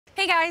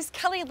guys,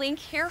 Kelly Link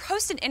here,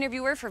 host and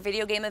interviewer for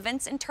video game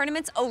events and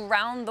tournaments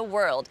around the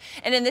world.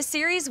 And in this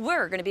series,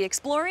 we're going to be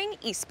exploring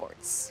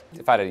esports.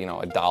 If I had,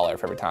 $1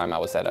 for every time I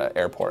was at an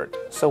airport.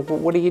 So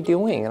what are you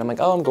doing? And I'm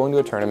like, oh, I'm going to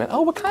a tournament.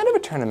 Oh, what kind of a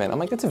tournament? I'm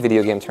like, it's a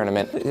video game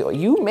tournament.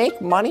 You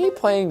make money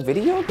playing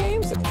video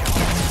games?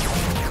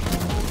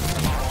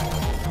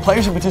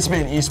 Players who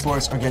participate in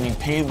esports are getting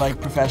paid like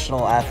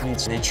professional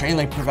athletes. They train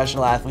like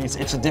professional athletes.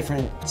 It's a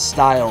different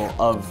style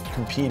of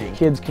competing.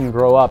 Kids can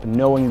grow up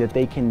knowing that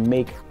they can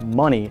make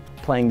money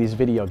playing these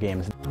video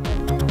games.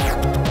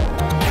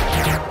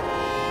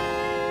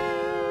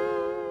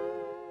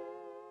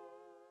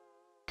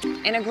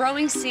 In a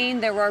growing scene,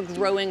 there are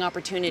growing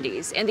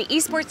opportunities, and the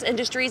esports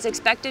industry is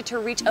expected to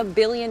reach $1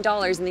 billion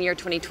in the year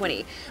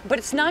 2020. But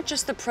it's not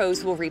just the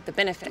pros who will reap the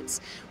benefits.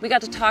 We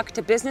got to talk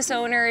to business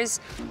owners,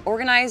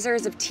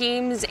 organizers of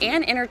teams,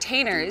 and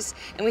entertainers,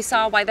 and we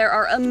saw why there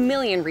are a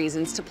million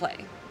reasons to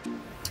play.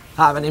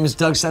 Hi, my name is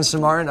Doug Censor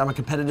Martin. I'm a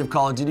competitive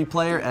Call of Duty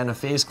player and a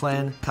FaZe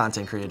Clan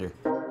content creator.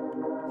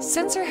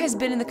 Censor has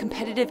been in the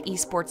competitive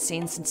esports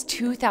scene since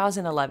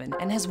 2011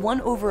 and has won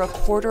over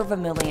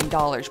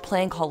 $250,000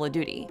 playing Call of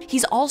Duty.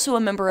 He's also a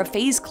member of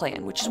FaZe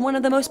Clan, which is one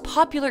of the most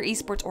popular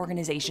esports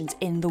organizations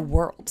in the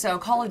world. So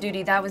Call of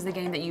Duty, that was the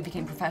game that you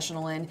became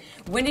professional in.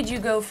 When did you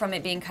go from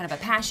it being kind of a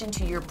passion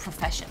to your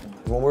profession?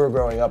 When we were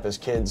growing up as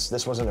kids,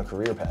 this wasn't a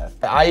career path.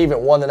 I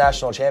even won the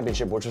national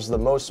championship, which was the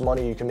most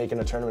money you can make in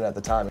a tournament at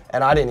the time.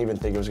 And I didn't even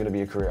think it was going to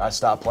be a career. I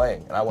stopped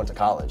playing and I went to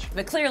college.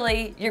 But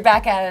clearly, you're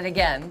back at it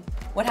again.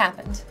 What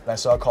happened? I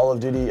saw Call of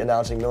Duty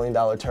announcing $1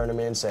 million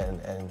tournaments and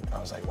I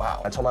was like,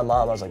 wow. I told my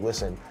mom, I was like,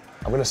 listen,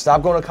 I'm gonna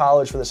stop going to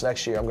college for this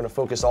next year. I'm gonna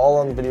focus all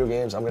on video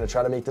games. I'm gonna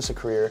try to make this a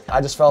career.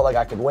 I just felt like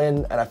I could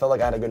win and I felt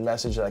like I had a good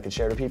message that I could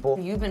share to people.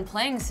 You've been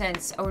playing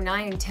since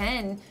 09 and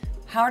 10.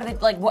 How do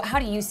they, how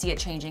do you see it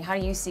changing? How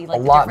do you see the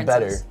differences? A lot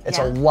better. It's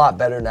a lot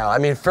better now. I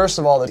mean, first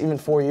of all, even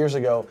 4 years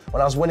ago,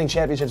 when I was winning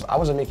championships, I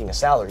wasn't making a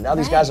salary. Now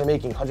these guys are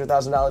making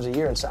 $100,000 a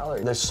year in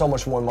salary. There's so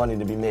much more money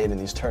to be made in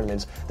these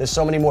tournaments. There's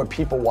so many more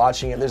people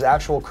watching it. There's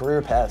actual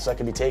career paths that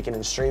can be taken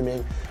in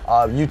streaming,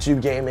 YouTube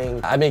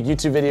gaming. I make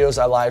YouTube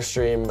videos, I live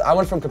stream. I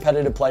went from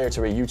competitive player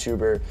to a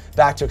YouTuber,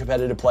 back to a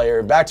competitive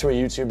player, back to a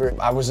YouTuber.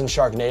 I was in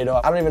Sharknado.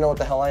 I don't even know what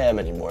the hell I am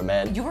anymore,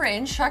 man. You were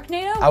in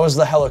Sharknado? I was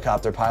the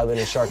helicopter pilot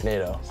in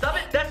Sharknado. Stop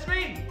it! That's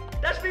me!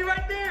 That's me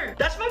right there!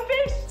 That's my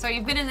face! So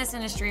you've been in this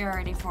industry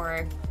already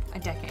for a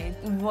decade.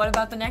 What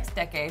about the next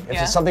decade?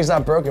 If something's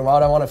not broken, why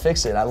would I want to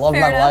fix it? I love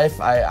my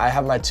life. I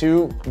have my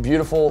 2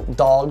 beautiful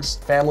dogs.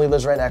 Family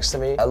lives right next to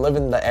me. I live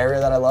in the area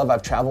that I love.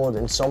 I've traveled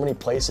in so many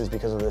places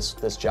because of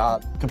this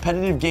job.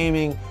 Competitive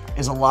gaming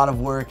is a lot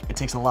of work. It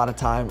takes a lot of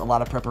time, a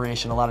lot of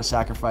preparation, a lot of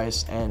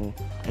sacrifice, and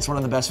it's one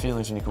of the best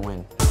feelings when you can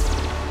win.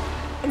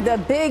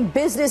 The big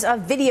business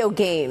of video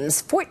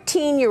games.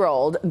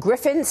 14-year-old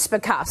Griffin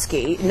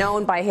Spakowski,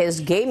 known by his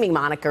gaming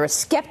moniker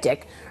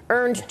Sceptic,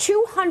 earned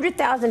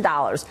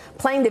 $200,000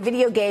 playing the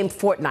video game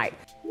Fortnite.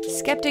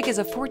 Sceptic is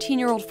a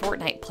 14-year-old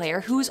Fortnite player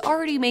who's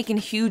already making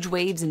huge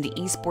waves in the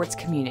esports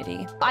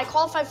community. I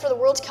qualified for the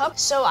World Cup,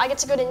 so I get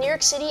to go to New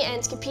York City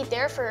and compete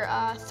there for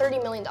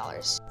 $30 million.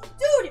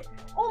 Dude!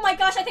 Oh my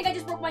gosh, I think I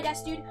just broke my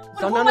desk, dude.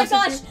 Oh my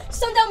gosh,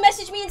 Sundown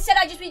messaged me and said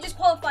we just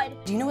qualified.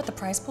 Do you know what the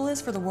prize pool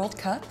is for the World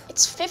Cup?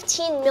 It's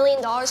 $15 million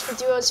for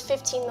duos,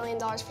 $15 million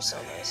for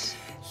solos.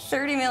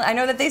 30 million. I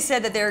know that they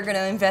said that they're going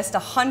to invest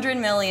 $100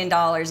 million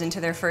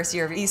into their first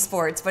year of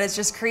esports, but it's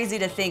just crazy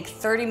to think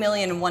 30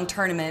 million in one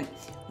tournament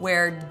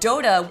where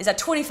Dota is at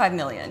 25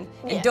 million.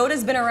 And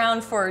Dota's been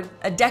around for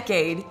a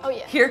decade. Oh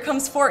yeah. Here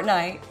comes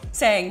Fortnite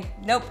saying,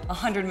 nope,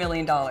 $100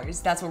 million.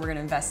 That's what we're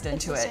gonna invest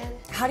into it.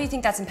 How do you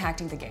think that's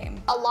impacting the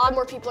game? A lot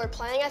more people are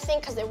playing, I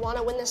think, because they want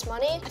to win this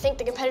money. I think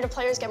the competitive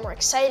players get more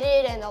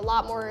excited and a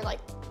lot more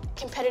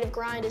competitive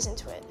grind is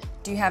into it.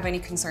 Do you have any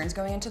concerns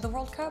going into the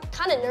World Cup?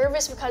 Kind of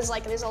nervous because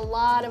there's a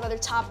lot of other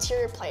top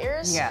tier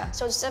players. Yeah.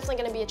 So it's definitely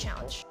going to be a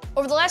challenge.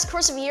 Over the last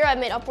course of a year, I've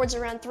made upwards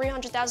around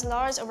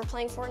 $300,000 over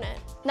playing Fortnite.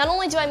 Not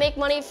only do I make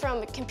money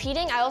from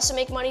competing, I also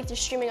make money through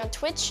streaming on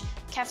Twitch,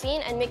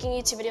 Caffeine, and making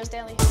YouTube videos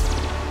daily.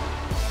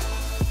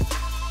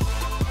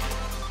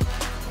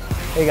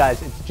 Hey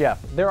guys, it's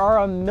Jeff. There are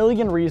a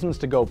million reasons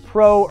to go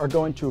pro or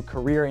go into a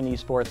career in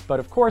esports, but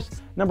of course,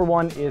 number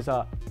one is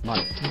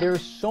money.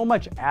 There's so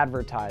much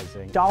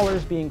advertising,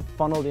 dollars being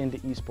funneled into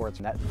esports,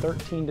 that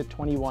 13 to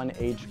 21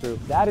 age group.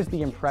 That is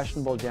the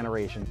impressionable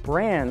generation.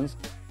 Brands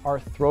are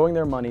throwing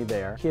their money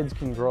there. Kids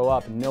can grow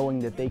up knowing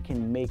that they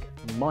can make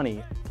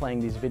money playing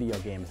these video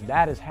games.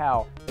 That is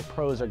how the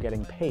pros are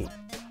getting paid.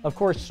 Of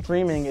course,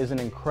 streaming is an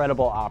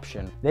incredible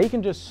option. They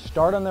can just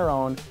start on their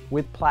own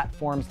with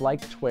platforms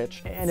like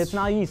Twitch, and it's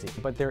not easy,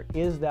 but there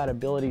is that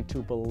ability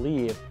to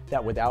believe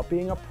that without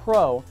being a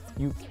pro,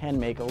 you can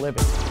make a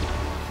living.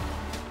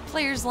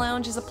 Players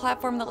Lounge is a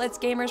platform that lets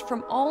gamers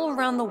from all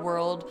around the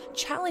world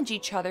challenge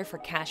each other for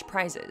cash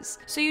prizes.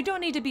 So you don't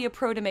need to be a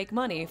pro to make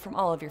money from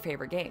all of your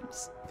favorite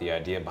games. The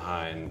idea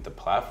behind the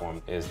platform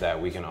is that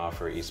we can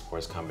offer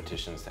esports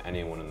competitions to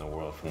anyone in the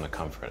world from the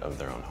comfort of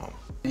their own home.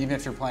 Even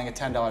if you're playing a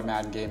 $10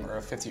 Madden game or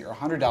a $50 or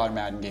 $100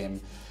 Madden game,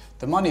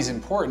 The money's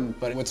important,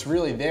 but what's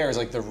really there is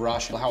like the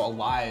rush, how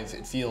alive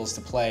it feels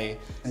to play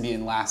and be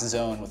in last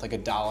zone with like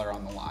 $1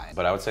 on the line.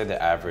 But I would say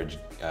the average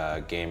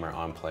gamer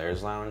on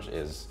Players Lounge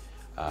is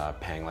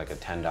paying like a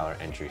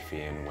 $10 entry fee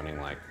and winning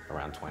like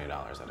around $20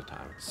 at a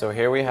time. So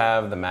here we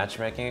have the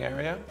matchmaking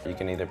area. You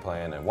can either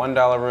play in a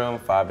 $1 room,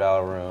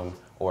 $5 room,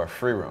 or a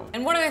free room.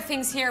 And one of the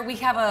things here, we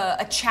have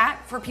a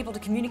chat for people to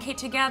communicate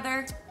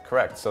together.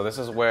 Correct. So this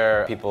is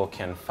where people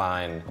can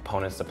find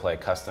opponents to play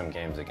custom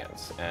games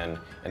against. And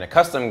in a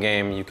custom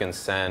game, you can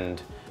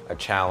send a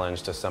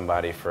challenge to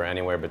somebody for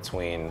anywhere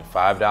between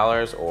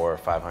 $5 or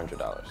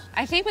 $500.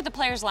 I think what the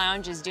Players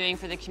Lounge is doing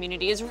for the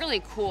community is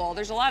really cool.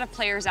 There's a lot of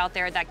players out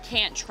there that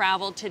can't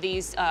travel to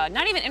these,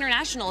 not even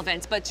international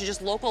events, but to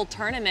just local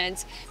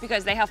tournaments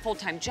because they have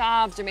full-time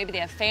jobs or maybe they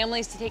have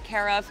families to take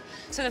care of.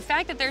 So the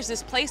fact that there's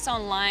this place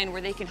online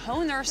where they can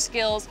hone their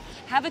skills,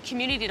 have a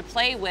community to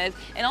play with,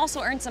 and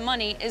also earn some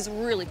money is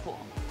really cool.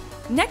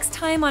 Next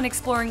time on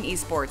Exploring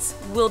Esports,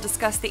 we'll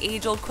discuss the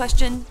age-old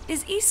question,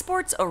 is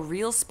esports a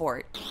real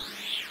sport?